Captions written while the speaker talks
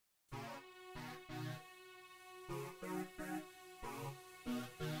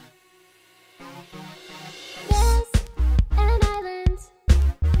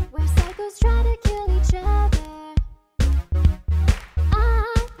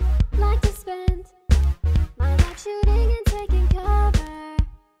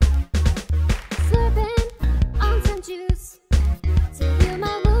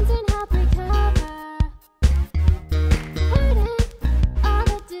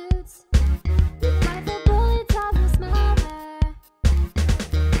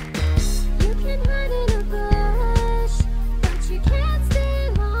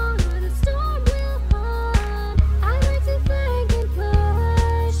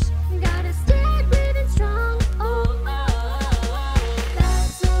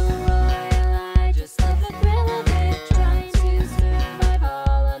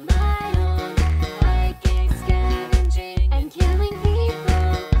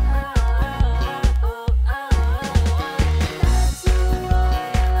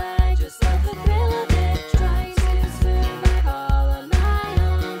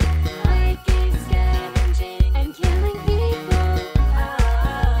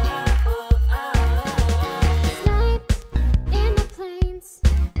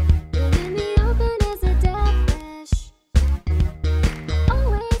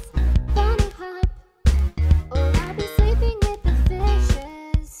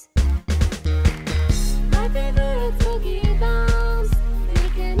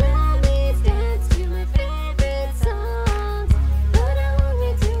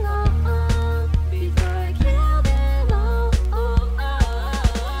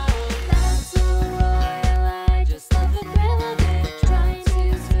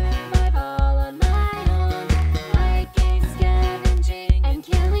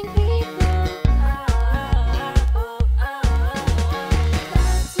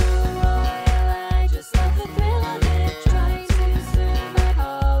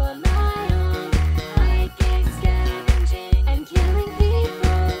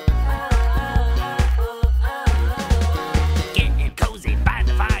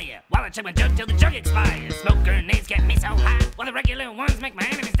chug my jug till the jug expires. Smoke grenades get me so high, while the regular ones make my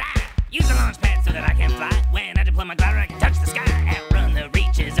enemies die. Use the launch pad so that I can fly. When I deploy my glider, I can touch the sky. Outrun the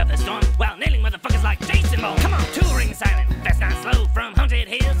reaches of the storm while nailing motherfuckers like Jason Bourne. Come on, touring silent, that's not slow. From haunted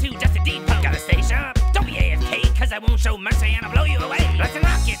hills to just a depot. Gotta stay sharp, don't be AFK, cause I won't show mercy and I'll blow you away. Blasting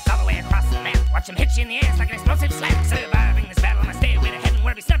rockets all the way across the map. Watch them hit you in the ass like an explosive slap. Surviving this battle on my stairway to heaven,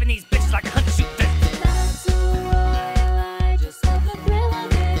 where I be snapping these bitches like a hunter shoot dirt. Not so royal, I just love the thrill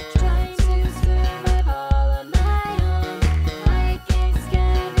of it. Trying to survive all on my own. Hiking,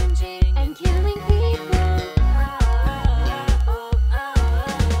 scavenging, and killing people.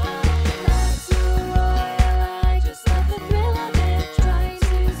 Not so royal, I just love the thrill of it. Trying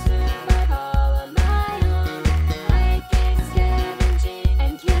to survive all on my own. Hiking, scavenging,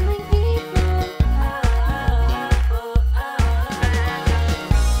 and killing people.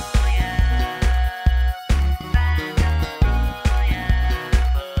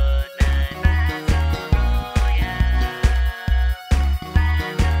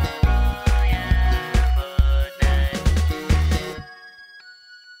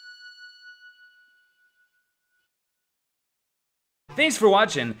 Thanks for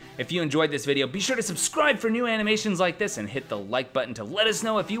watching. If you enjoyed this video, be sure to subscribe for new animations like this and hit the like button to let us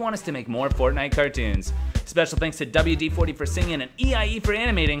know if you want us to make more Fortnite cartoons. Special thanks to WD-40 for singing and EIE for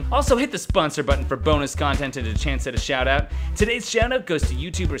animating. Also hit the sponsor button for bonus content and a chance at a shout out. Today's shout out goes to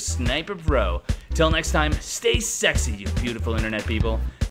YouTuber Sniper Pro. Till next time, stay sexy, you beautiful internet people.